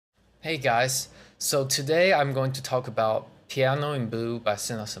Hey guys, so today I'm going to talk about Piano in Blue by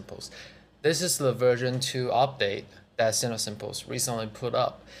Cinesamples. This is the version 2 update that Cinesamples recently put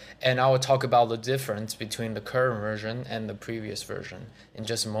up, and I will talk about the difference between the current version and the previous version in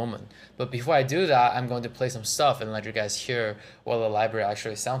just a moment. But before I do that, I'm going to play some stuff and let you guys hear what the library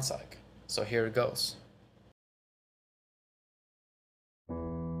actually sounds like. So here it goes.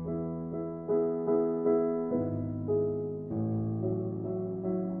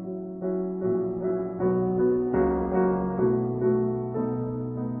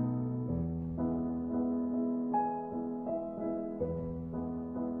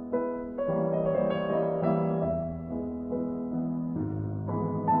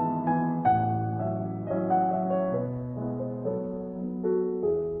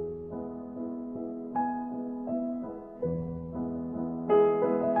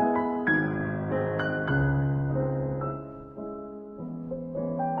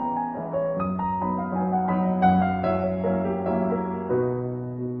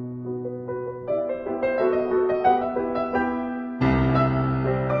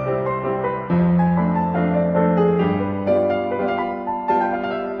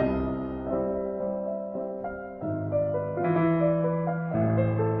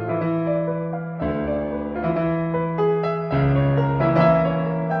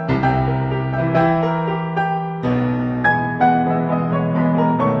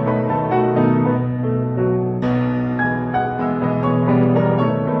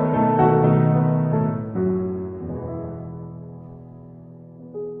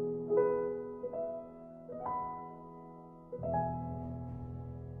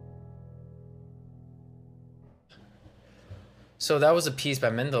 So that was a piece by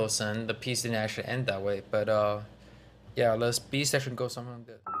Mendelssohn. The piece didn't actually end that way, but yeah, let's B section go something like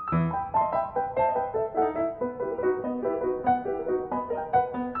that.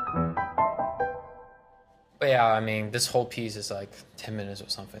 But yeah, I mean, this whole piece is like 10 minutes or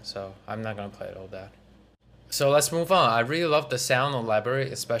something, so I'm not gonna play it all that. So let's move on. I really love the sound of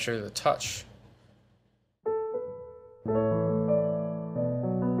library, especially the touch.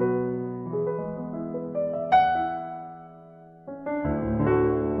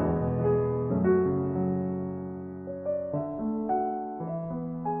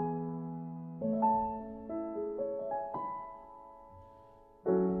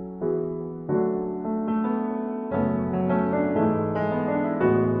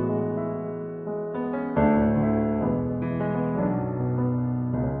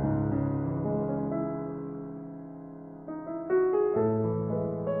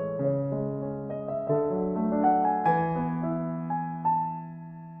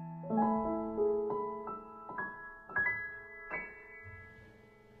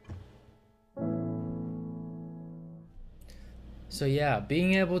 So yeah,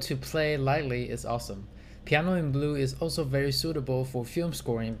 being able to play lightly is awesome. Piano in Blue is also very suitable for film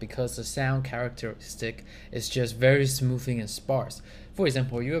scoring because the sound characteristic is just very smoothing and sparse. For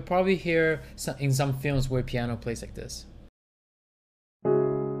example, you will probably hear in some films where piano plays like this.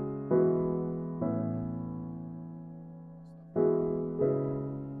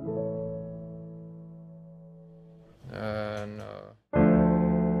 No.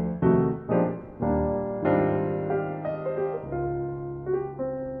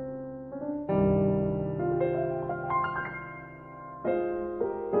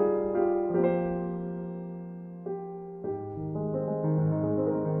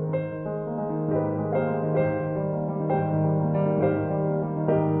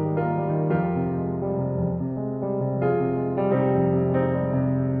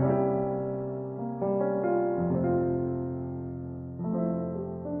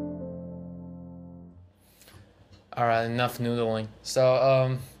 All right, enough noodling.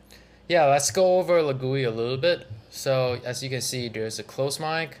 So yeah, let's go over the GUI a little bit. So as you can see, there's a close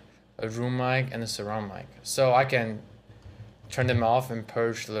mic, a room mic, and a surround mic. So I can turn them off and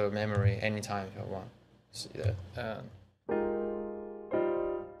purge the memory anytime if I want. See that?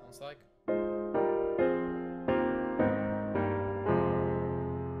 Sounds like.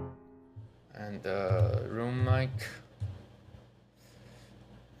 And room mic.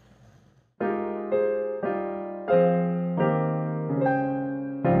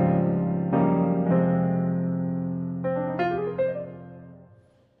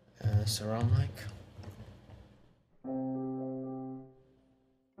 And surround mic.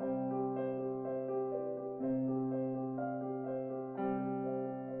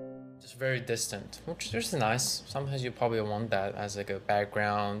 Just very distant, which is nice. Sometimes you probably want that as like a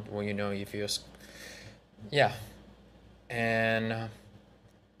background when you know if you're, yeah. And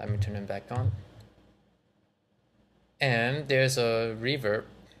let me turn it back on. And there's a reverb.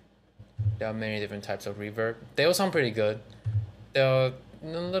 There are many different types of reverb. They all sound pretty good. They're a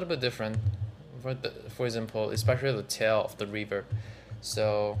little bit different. For example, especially the tail of the reverb.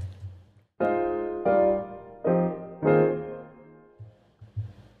 So let's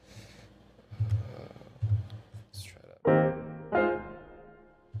try that.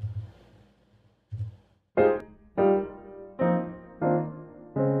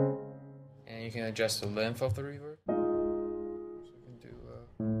 And you can adjust the length of the reverb. So you can do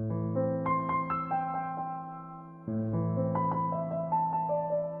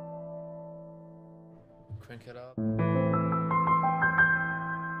crank it up.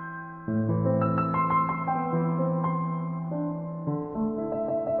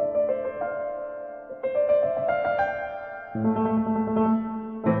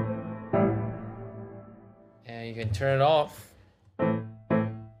 And you can turn it off.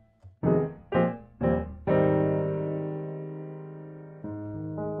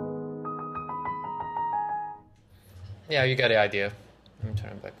 Yeah, you got the idea. Let me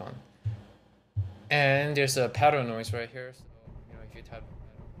turn it back on. And there's a paddle noise right here. So, if you tap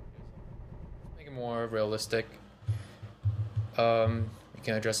make it more realistic. You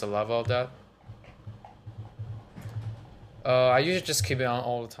can adjust the level of that. I usually just keep it on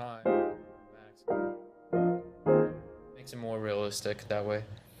all the time. Makes it more realistic that way.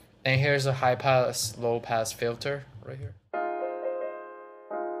 And here's a high pass, low pass filter right here.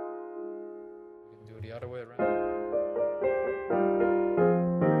 You can do it the other way around.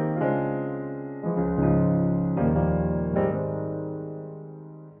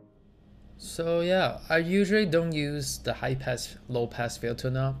 So yeah, I usually don't use the high pass, low pass filter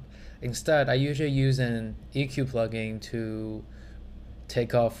knob. Instead, I usually use an EQ plugin to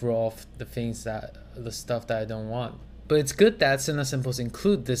take off the stuff that I don't want. But it's good that Cinesamples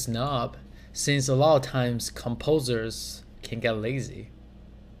include this knob, since a lot of times composers can get lazy.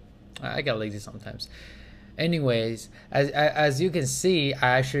 I get lazy sometimes. Anyways, as you can see,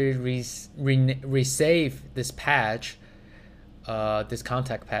 I actually resave this patch, this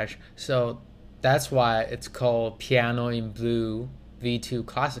contact patch. So that's why it's called Piano in Blue V2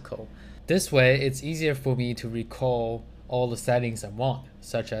 Classical. This way, it's easier for me to recall all the settings I want,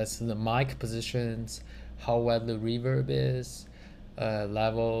 such as the mic positions, how well the reverb is,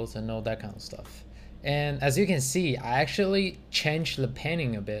 levels, and all that kind of stuff. And as you can see, I actually changed the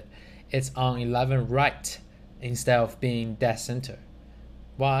panning a bit. It's on 11 right instead of being dead center.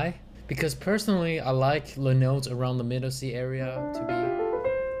 Why? Because personally, I like the notes around the middle C area to be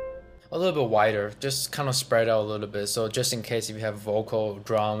a little bit wider, just kind of spread out a little bit. So just in case if you have vocal,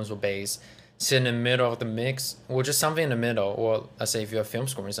 drums, or bass, sit in the middle of the mix, or just something in the middle, or let's say if you're film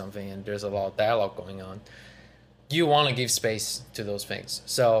scoring something and there's a lot of dialogue going on, you want to give space to those things.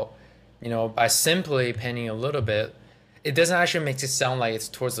 So, by simply panning a little bit, it doesn't actually make it sound like it's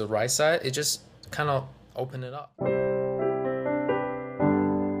towards the right side. It just kind of open it up.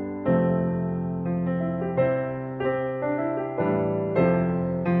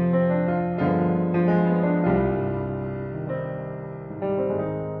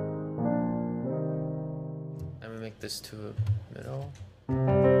 Let me make this to the middle.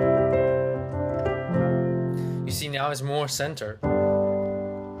 You see, now it's more centered,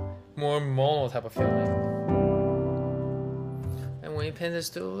 more mono type of feeling. And when you pan this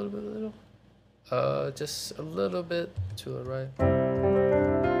to a little, just a little bit to the right,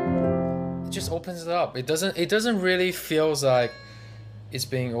 it just opens it up. It doesn't really feels like it's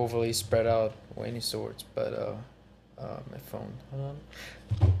being overly spread out or any sorts. But my phone, hold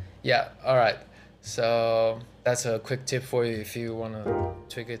on. Yeah, all right. So that's a quick tip for you if you want to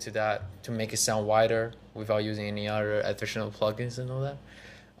tweak it to that to make it sound wider without using any other additional plugins and all that.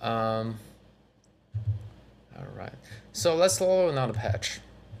 All right, so let's load another patch,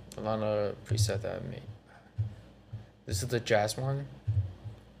 another preset that I made. This is the jazz one.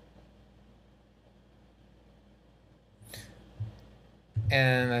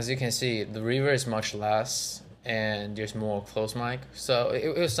 And as you can see, the reverb is much less and there's more close mic, so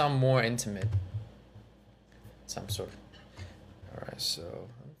it will sound more intimate. Some sort. All right, so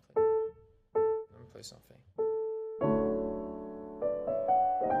let me play something.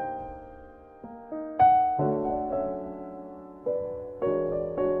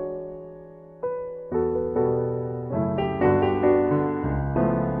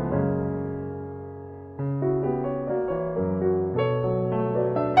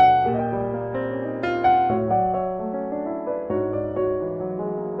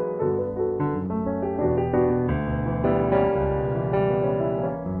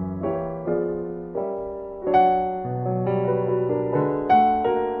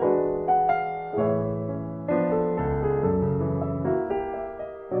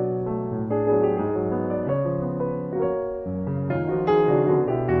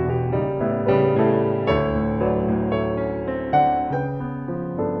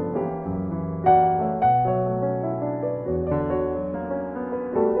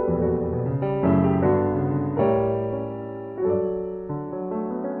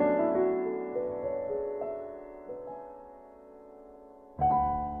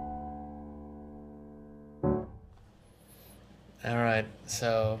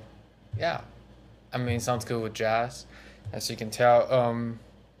 So, yeah, I mean, sounds good with jazz, as you can tell.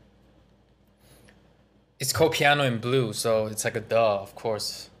 It's called piano in blue, so it's like a duh. Of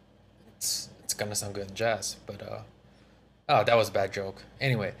course, it's gonna sound good in jazz. But oh, that was a bad joke.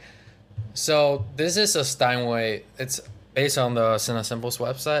 Anyway, so this is a Steinway. It's based on the Cinesamples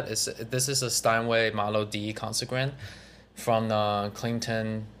website. This is a Steinway Model D Consagrant from the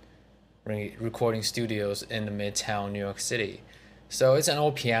Clinton recording studios in the Midtown New York City. So it's an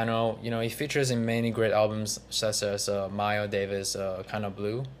old piano. You know, it features in many great albums such as Miles Davis' Kind of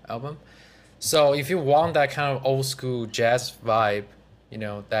Blue album. So if you want that kind of old school jazz vibe, you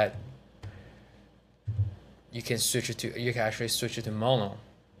know that you can actually switch it to mono,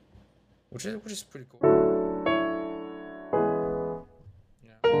 which is pretty cool.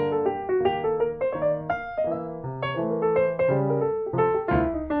 Yeah.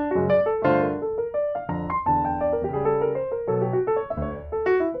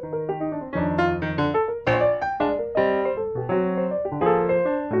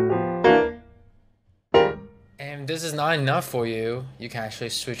 And this is not enough for you. You can actually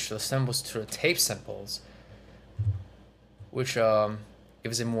switch the samples to the tape samples, which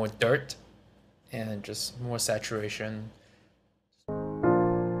gives it more dirt and just more saturation.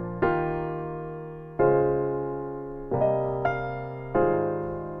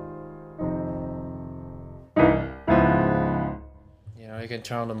 You know, you can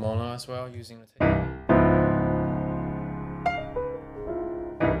turn on the mono as well using the tape.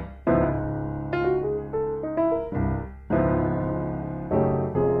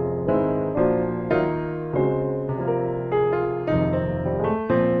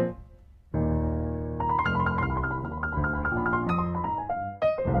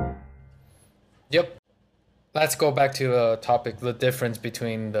 Yep. Let's go back to the topic, the difference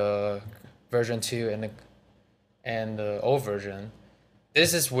between the version 2 and the old version.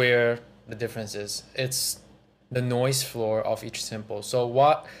 This is where the difference is. It's the noise floor of each sample. So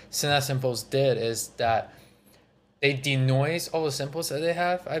what Cinesamples did is that they denoise all the samples that they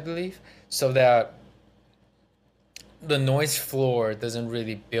have, I believe, so that the noise floor doesn't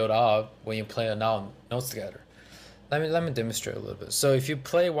really build up when you play a notes together. Let me demonstrate a little bit. So if you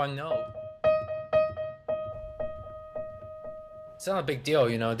play one note, it's not a big deal,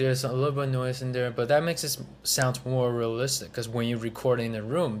 you know, there's a little bit of noise in there, but that makes it sound more realistic because when you record in a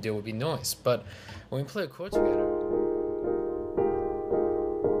room, there will be noise. But when you play a chord together,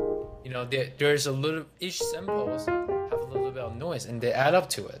 you know, there's a little, each samples have a little bit of noise and they add up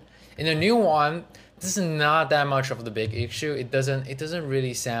to it. In the new one, this is not that much of the big issue. It doesn't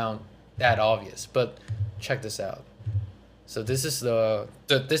really sound that obvious, but check this out. So this is the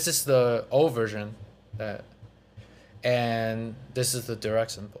old version that. And this is the direct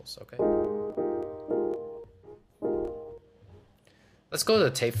samples, okay? Let's go to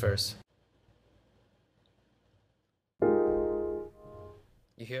the tape first.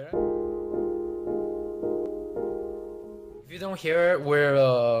 You hear it? If you don't hear it,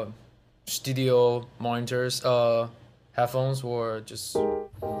 wear studio monitors, headphones, or just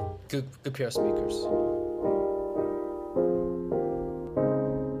good pair of speakers.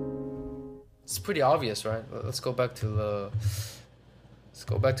 It's pretty obvious, right? Let's go back to the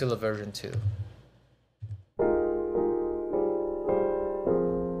version 2.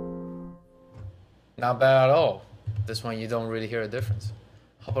 Not bad at all. This one you don't really hear a difference.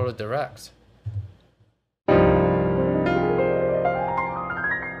 How about the direct?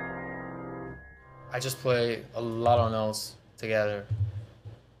 I just play a lot of notes together,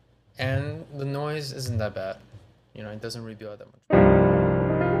 and the noise isn't that bad. You know, it doesn't really build that much.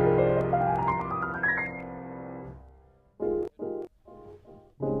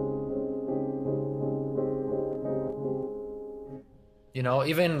 You know,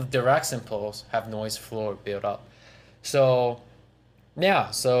 even direct samples have noise floor built up. So yeah,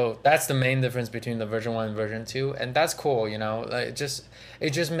 so that's the main difference between the version 1 and version 2, and that's cool, you know. Like, it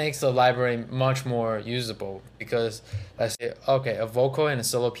just makes the library much more usable because let's say okay, a vocal and a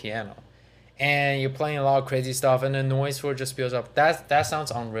solo piano, and you're playing a lot of crazy stuff and the noise floor just builds up. That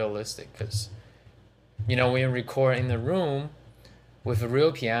sounds unrealistic because you know, when you record in the room with a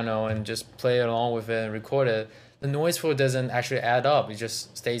real piano and just play along with it and record it, the noise floor doesn't actually add up. It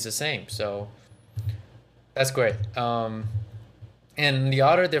just stays the same. So that's great. And the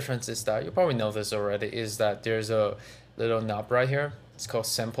other difference is that, you probably know this already, is that there's a little knob right here. It's called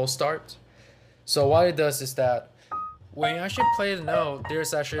sample start. So what it does is that when you actually play the note,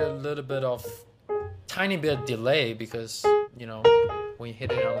 there's actually a little bit of tiny bit of delay because, you know, when you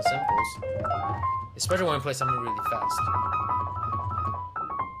hit it on the samples, especially when you play something really fast,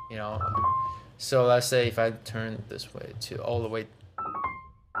 you know. So let's say if I turn this way to all the way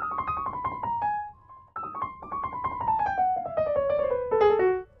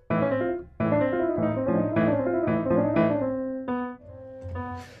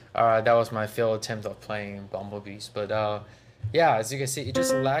that was my failed attempt of playing Bumblebees. But yeah, as you can see, it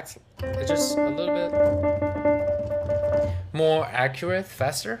just lacks. It's just a little bit more accurate,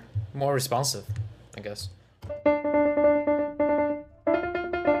 faster, more responsive, I guess.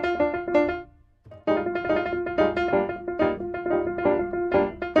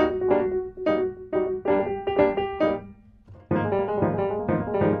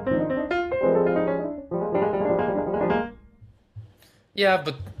 Yeah,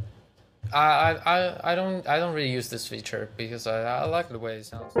 but I don't really use this feature because I like the way it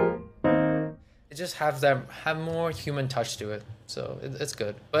sounds. It just have more human touch to it, so it's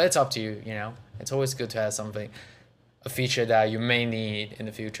good. But it's up to you, you know. It's always good to have something, a feature that you may need in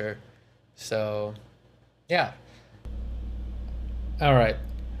the future. So, yeah. All right.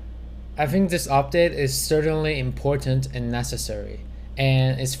 I think this update is certainly important and necessary,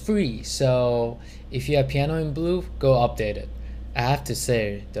 and it's free. So if you have Piano in Blue, go update it. I have to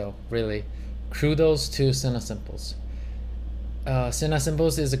say though, really, kudos to Cinesamples.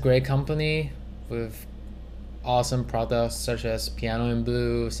 Cinesamples is a great company with awesome products such as Piano in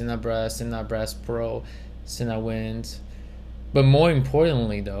Blue, Cinebrass Pro, Cinewind. But more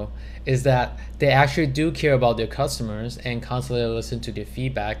importantly though, is that they actually do care about their customers and constantly listen to their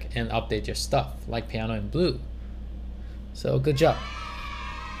feedback and update their stuff, like Piano in Blue. So good job.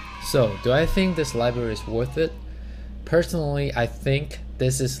 So do I think this library is worth it? Personally, I think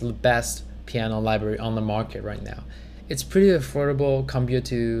this is the best piano library on the market right now. It's pretty affordable compared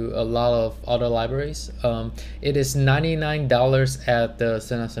to a lot of other libraries. It is $99 at the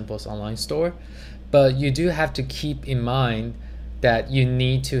Cinesamples online store, but you do have to keep in mind that you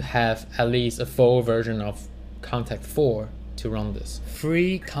need to have at least a full version of Contact 4 to run this.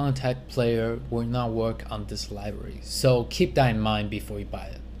 Free Contact player will not work on this library, so keep that in mind before you buy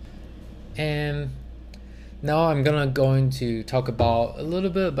it. And now I'm going to talk about a little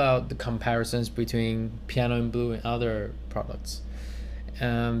bit about the comparisons between Piano in Blue and other products.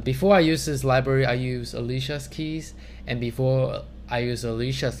 Before I use this library, I use Alicia's keys, and before I use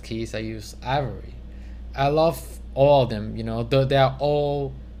Alicia's keys, I use Ivory. I love all of them, you know, they are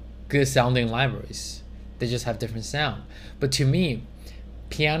all good sounding libraries. They just have different sound. But to me,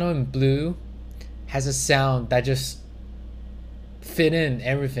 Piano in Blue has a sound that just fit in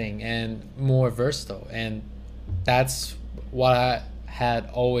everything and more versatile, and that's what I had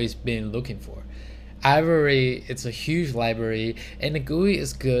always been looking for. Ivory, it's a huge library and the GUI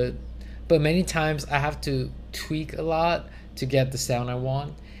is good, but many times I have to tweak a lot to get the sound I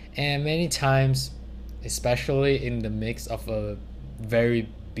want, and many times, especially in the mix of a very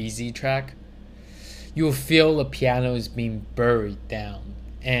busy track, you'll feel the piano is being buried down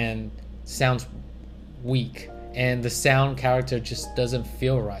and sounds weak, and the sound character just doesn't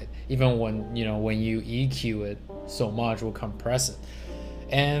feel right, even when you EQ it so much or compress it.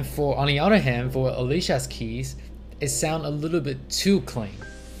 And on the other hand, for Alicia's keys, it sounds a little bit too clean,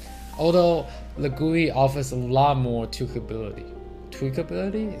 although the GUI offers a lot more tweakability.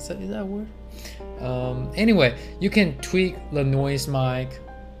 Is that a word? Anyway, you can tweak the noise mic,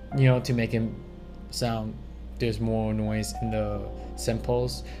 to make it sound there's more noise in the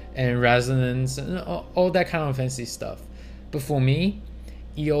samples and resonance and all that kind of fancy stuff. But for me,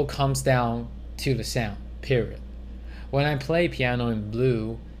 it all comes down to the sound, period. When I play Piano in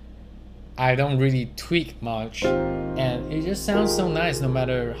Blue, I don't really tweak much, and it just sounds so nice no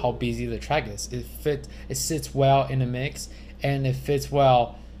matter how busy the track is. It sits well in the mix, and it fits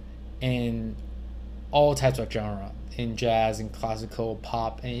well in all types of genre, in jazz, in classical,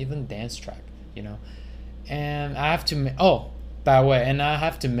 pop, and even dance track, And I have to by the way, and I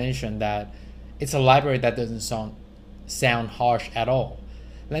have to mention that it's a library that doesn't sound harsh at all.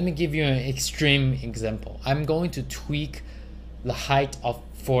 Let me give you an extreme example. I'm going to tweak the height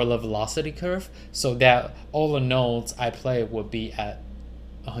for the velocity curve so that all the notes I play will be at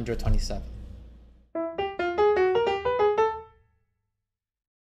 127.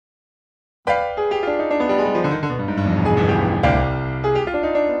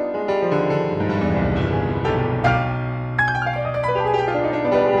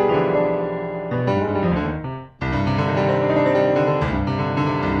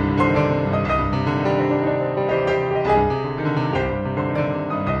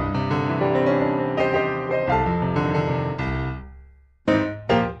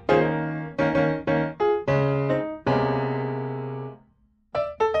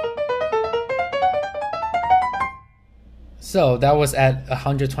 So that was at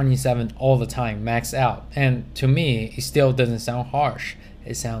 127 all the time, max out. And to me, it still doesn't sound harsh.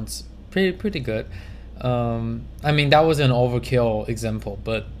 It sounds pretty good. I mean, that was an overkill example,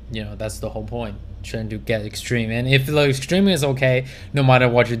 but that's the whole point. trying to get extreme. And if the extreme is okay, no matter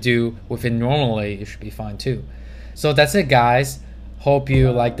what you do with it normally, it should be fine too. So that's it, guys. Hope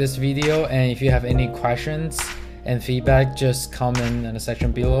you like this video, and if you have any questions and feedback, just comment in the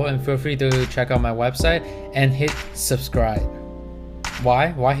section below, and feel free to check out my website and hit subscribe.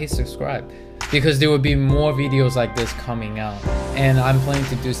 Why hit subscribe? Because there will be more videos like this coming out, and I'm planning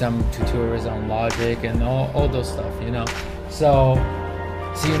to do some tutorials on Logic and all those stuff, you know. So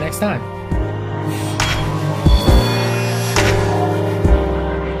see you next time.